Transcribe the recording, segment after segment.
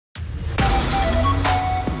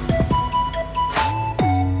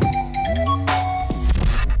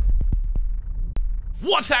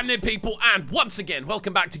What's happening, people? And once again,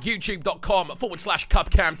 welcome back to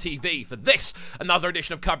youtube.com/CubCamTV for this, another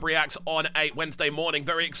edition of CUBREACTS on a Wednesday morning.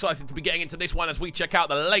 Very excited to be getting into this one as we check out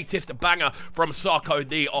the latest banger from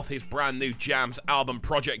Sarkodie off his brand new Jams album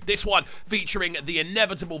project. This one featuring the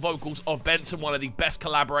inevitable vocals of Benson, one of the best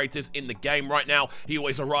collaborators in the game right now. He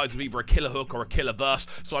always arrives with either a killer hook or a killer verse,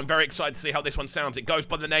 so I'm very excited to see how this one sounds. It goes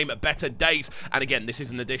by the name Better Days, and again, this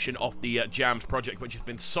is an edition of the Jams project, which has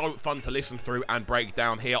been so fun to listen through and break down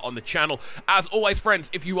here on the channel. As always, friends,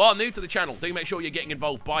 if you are new to the channel, do make sure you're getting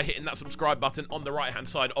involved by hitting that subscribe button on the right hand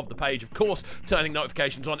side of the page. Of course, turning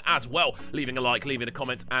notifications on as well, leaving a like, leaving a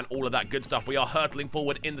comment, and all of that good stuff. We are hurtling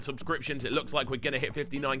forward in the subscriptions. It looks like we're going to hit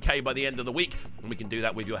 59k by the end of the week, and we can do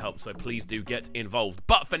that with your help, so please do get involved.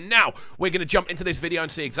 But for now, we're going to jump into this video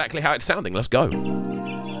and see exactly how it's sounding. Let's go.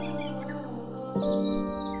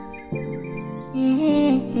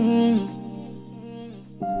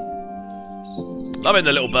 Loving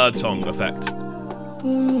the little bird song effect.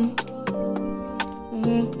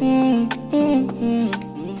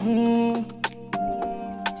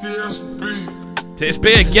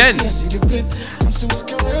 TSB again. I'm still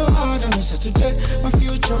working real hard on this today. My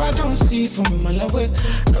future I don't see from a mile away.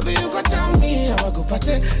 Nobody you got down me, how I go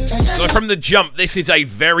party. So from the jump, this is a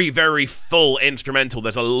very, very full instrumental.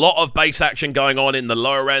 There's a lot of bass action going on in the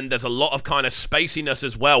lower end. There's a lot of kind of spaciness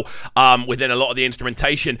as well within a lot of the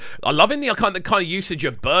instrumentation. I'm loving the kind of usage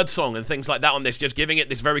of birdsong and things like that on this, just giving it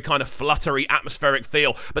this very kind of fluttery, atmospheric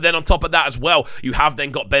feel. But then on top of that as well, you have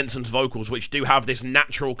then got Benson's vocals, which do have this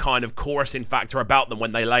natural kind of chorusing factor about them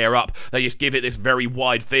when they layer up. They just give it this very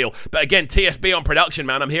wide feel. But again, TSB on production,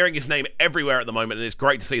 man. I'm hearing his name everywhere at the moment, and it's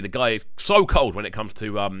great to see. The guy is so cold when it comes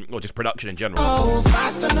to or just production in general. So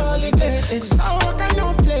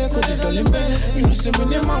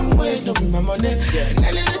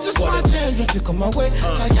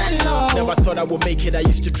never thought I would make it. I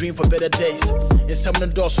used to dream for better days. In some of the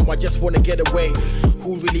doors, so I just want to get away.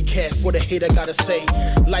 Who really cares what a hater gotta say?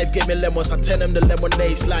 Life gave me lemons, I turn them to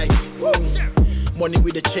lemonades like woo. Money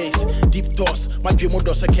with the chase, deep thoughts. My dream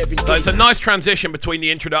does a Kevin. So it's a nice transition between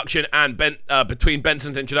the introduction and between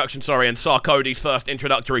Benson's introduction, sorry, and Sarkodie's first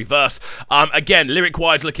introductory verse. Again,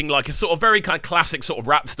 lyric-wise, looking like a sort of very kind of classic sort of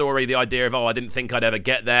rap story. The idea of, oh, I didn't think I'd ever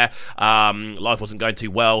get there. Life wasn't going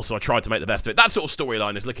too well, so I tried to make the best of it. That sort of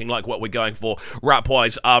storyline is looking like what we're going for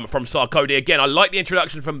rap-wise from Sarkodie. Again, I like the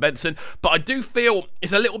introduction from Benson, but I do feel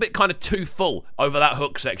it's a little bit kind of too full over that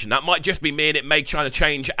hook section. That might just be me, and it may try to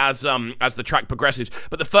change as the track progresses.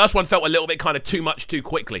 But the first one felt a little bit kind of too much too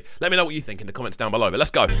quickly. Let me know what you think in the comments down below, but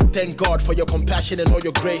let's go. Thank God for your compassion and all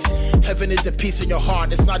your grace. Heaven is the peace in your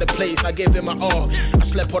heart, it's not a place. I gave him my all, I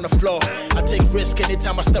slept on the floor. I take risk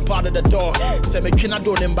anytime I step out of the door. Say me can I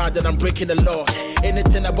do them bad, then I'm breaking the law.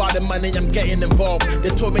 Anything about the money, I'm getting involved. They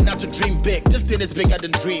told me not to dream big, this thing is bigger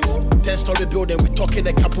than dreams. 10-story building, we talking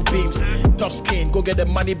a couple beams. Tough skin, go get the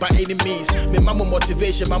money by any means. Me mama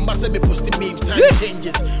motivation, my must be posting memes. Time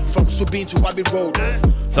changes from Subin to Abbey Road.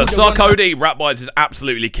 So Sarkodie, rap-wise, is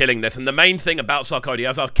absolutely killing this. And the main thing about Sarkodie,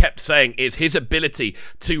 as I've kept saying, is his ability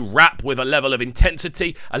to rap with a level of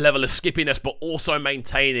intensity, a level of skippiness, but also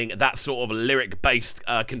maintaining that sort of lyric-based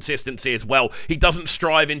consistency as well. He doesn't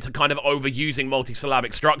strive into kind of overusing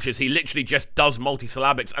multisyllabic structures. He literally just does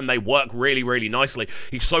multisyllabics, and they work really, really nicely.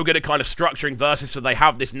 He's so good at kind of structuring verses so they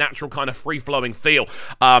have this natural kind of free-flowing feel.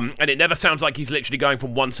 And it never sounds like he's literally going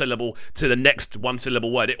from one syllable to the next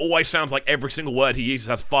one-syllable word. It always sounds like every single word he uses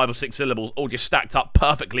has 5 or 6 syllables, all just stacked up,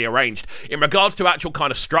 perfectly arranged. In regards to actual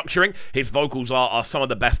kind of structuring, his vocals are some of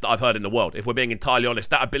the best that I've heard in the world. If we're being entirely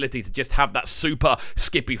honest, that ability to just have that super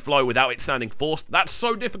skippy flow without it sounding forced, that's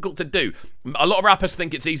so difficult to do. A lot of rappers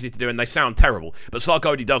think it's easy to do and they sound terrible, but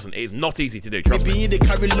Sarkodie doesn't. It is not easy to do, trust me. The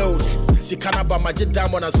carry load. See, can I buy my jet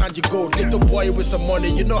diamond and Sanji gold? Little boy with some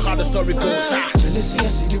money, you know how the story goes. Jealousy, I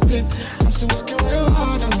see you play. I'm still working real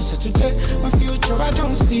hard on this today. My future I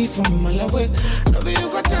don't see from a mile away. Nobody you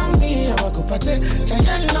got down me, how I go party.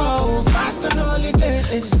 Giant low, fast and holiday.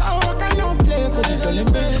 So I can no play, go to the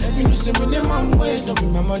limit. You know, see minimum wage, don't be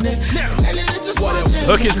my money.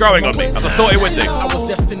 Hook is growing on me, as I thought it would do. I was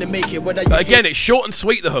destined to make it. But again, it's short and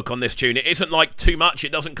sweet, the hook on this tune. It isn't like too much.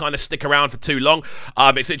 It doesn't kind of stick around for too long.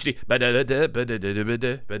 It's literally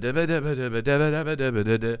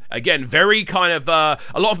again, very kind of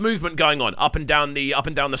a lot of movement going on up and down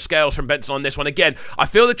the scales from Benson on this one. Again, I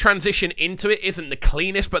feel the transition into it isn't the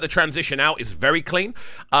cleanest, but the transition out is very clean.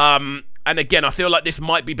 And again, I feel like this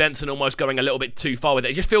might be Benson almost going a little bit too far with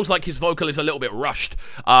it. It just feels like his vocal is a little bit rushed,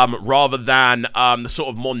 rather than the sort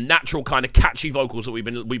of more natural kind of catchy vocals that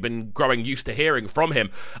we've been growing used to hearing from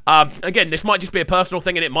him. Again, this might just be a personal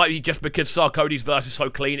thing, and it might be just because Sarkodie's verse is so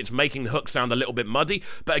clean, it's making the hook sound a little bit muddy.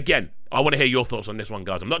 But again, I want to hear your thoughts on this one,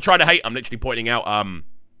 guys. I'm not trying to hate, I'm literally pointing out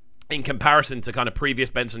in comparison to kind of previous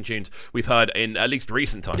Benson tunes we've heard in at least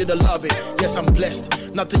recent times. Did I love it? Yes, I'm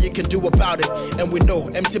blessed. Nothing you can do about it. And we know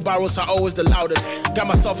empty barrels are always the loudest. Got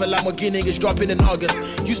myself a Lamborghini, it's dropping in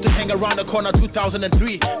August. Used to hang around the corner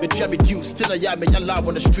 2003 with Chevy Deuce. Still a yeah, me live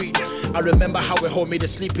on the street. I remember how it hold me to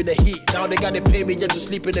sleep in the heat. Now they gotta pay me just to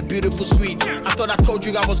sleep in the beautiful suite. I thought I told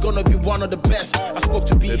you I was gonna be one of the best. I spoke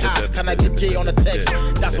to B-High, can I get J on the text?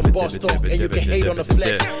 That's some boss talk, and you can hate on the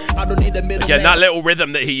flex. I don't need a middle. Again, that little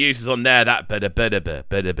rhythm that he uses on there, that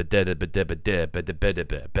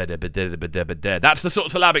that's the sort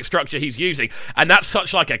of syllabic structure he's using, and that's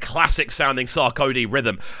such like a classic sounding Sarkodie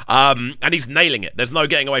rhythm, and he's nailing it. There's no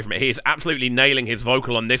getting away from it. He is absolutely nailing his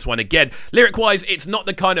vocal on this one. Again, lyric wise, it's not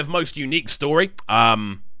the kind of most unique story.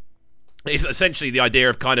 It's essentially the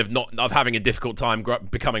idea of kind of of having a difficult time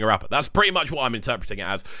becoming a rapper. That's pretty much what I'm interpreting it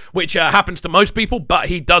as, which happens to most people, but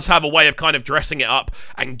he does have a way of kind of dressing it up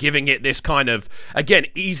and giving it this kind of, again,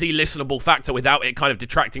 easy listenable factor without it kind of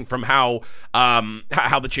detracting from how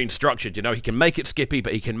the tune's structured. You know, he can make it skippy,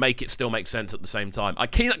 but he can make it still make sense at the same time. I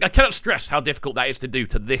cannot stress how difficult that is to do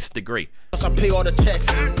to this degree. I pay all the checks.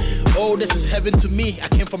 Oh, this is heaven to me. I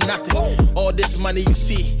came from nothing. All this money you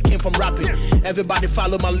see came from rapping. Everybody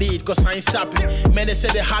follow my lead, cause I ain't stopping. Man, they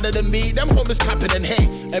said they're harder than me. Them homies capping, and hey,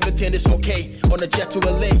 everything is okay. On a jet to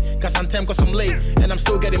LA, cause I'm time, cause I'm late, and I'm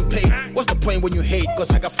still getting paid. What's the point when you hate? Cause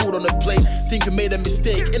I got food on the plate. Think you made a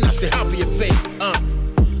mistake, and that's straight half of your fate.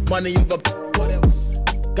 Money over what else?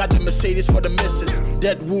 Got the Mercedes for the misses.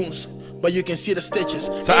 Dead wounds, but you can see the stitches.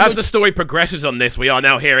 So as the story progresses on this, we are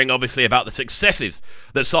now hearing obviously about the successes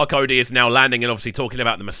that Sarkodie is now landing, and obviously talking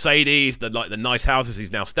about the Mercedes, the nice houses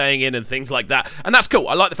he's now staying in and things like that. And that's cool.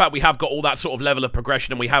 I like the fact we have got all that sort of level of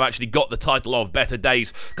progression, and we have actually got the title of Better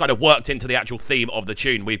Days kind of worked into the actual theme of the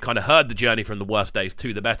tune. We've kind of heard the journey from the worst days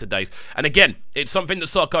to the better days. And again, it's something that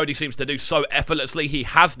Sarkodie seems to do so effortlessly. He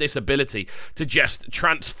has this ability to just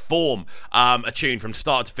transform a tune from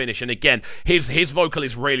start to finish. And again, his vocal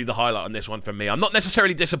is really the highlight on this one for me. I'm not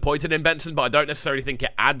necessarily disappointed in Benson, but I don't necessarily think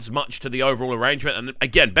it adds much to the overall arrangement. And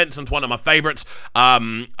again, Benson's one of my favorites.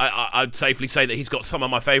 I'd safely say that he's got some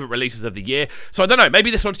of my favorite releases of the year. So I don't know,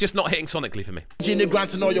 maybe this one's just not hitting sonically for me. Genie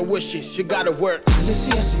granting all your wishes, you gotta work. I'm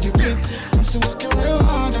still working real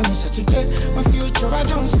hard on a Saturday. My future I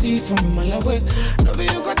don't see from a mile away. Nobody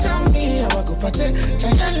you got tell me how I go party.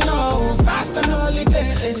 Giant low, fast and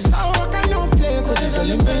holiday. Cause I work I don't play, go to the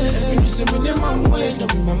limit. You see minimum wage,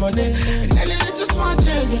 don't be my money. And any little small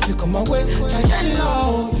change if you come my way. Giant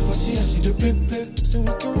low, if I see the play. Still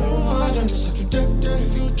working real hard on a Saturday.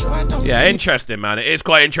 Yeah, interesting, man. It is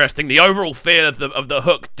quite interesting. The overall feel of the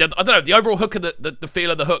hook, I don't know, the overall hook of the feel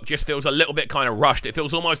of the hook just feels a little bit kind of rushed. It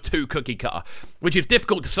feels almost too cookie cutter, which is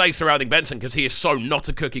difficult to say surrounding Benson because he is so not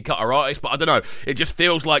a cookie cutter artist. But I don't know, it just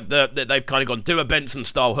feels like that they've kind of gone do a Benson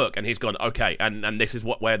style hook, and he's gone okay, and this is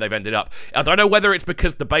where they've ended up. I don't know whether it's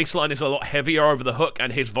because the bass line is a lot heavier over the hook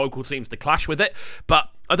and his vocal seems to clash with it, but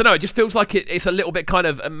I don't know, it just feels like it's a little bit kind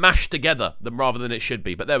of mashed together rather than it should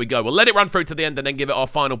be. But there we go. We'll let it run through to the end and then give it our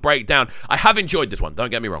final breakdown. I have enjoyed this one, don't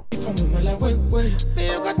get me wrong.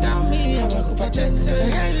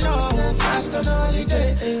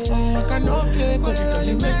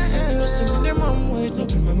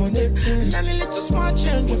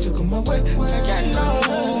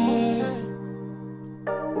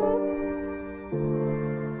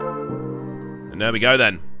 And there we go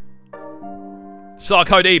then.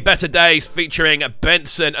 Sarkodie, Better Days, featuring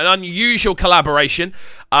Benson. An unusual collaboration.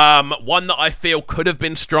 One that I feel could have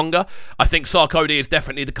been stronger. I think Sarkodie is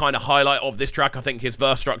definitely the kind of highlight of this track. I think his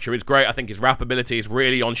verse structure is great. I think his rap ability is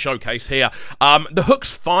really on showcase here. The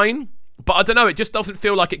hook's fine, but I don't know, it just doesn't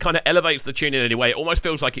feel like it kind of elevates the tune in any way. It almost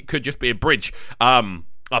feels like it could just be a bridge.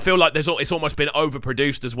 I feel like it's almost been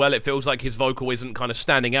overproduced as well. It feels like his vocal isn't kind of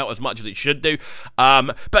standing out as much as it should do.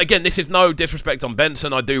 But again, this is no disrespect on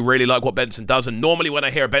Benson. I do really like what Benson does, and normally when I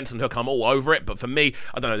hear a Benson hook, I'm all over it. But for me,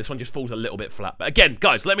 I don't know, this one just falls a little bit flat. But again,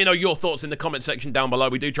 guys, let me know your thoughts in the comment section down below.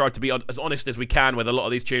 We do try to be as honest as we can with a lot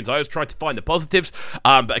of these tunes. I always try to find the positives,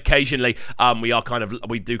 but occasionally we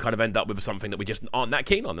do kind of end up with something that we just aren't that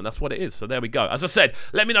keen on, and that's what it is. So there we go. As I said,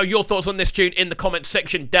 let me know your thoughts on this tune in the comment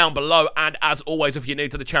section down below. And as always, if you're new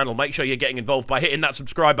to the the channel, make sure you're getting involved by hitting that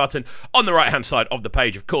subscribe button on the right-hand side of the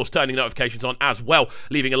page. Of course, turning notifications on as well,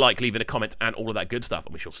 leaving a like, leaving a comment, and all of that good stuff.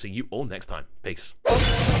 And we shall see you all next time. Peace.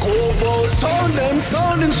 Them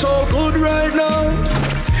sounding so good right now,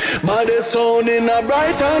 but they're sounding a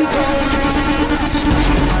bright and proud.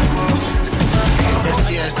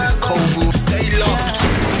 Yes, it's Kovu. Stay locked.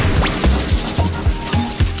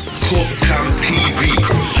 TV.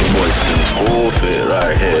 Your boys still all fit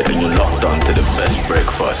right here, and you're locked on to the best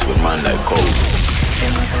breakfast with man like Kovu.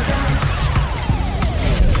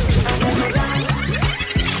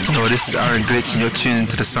 Yo, this is Aaron Glitch, and you're tuning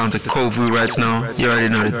to the sounds of Kovu right now. You already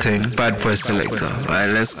know the thing. Bad boy selector.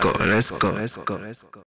 Alright, let's go.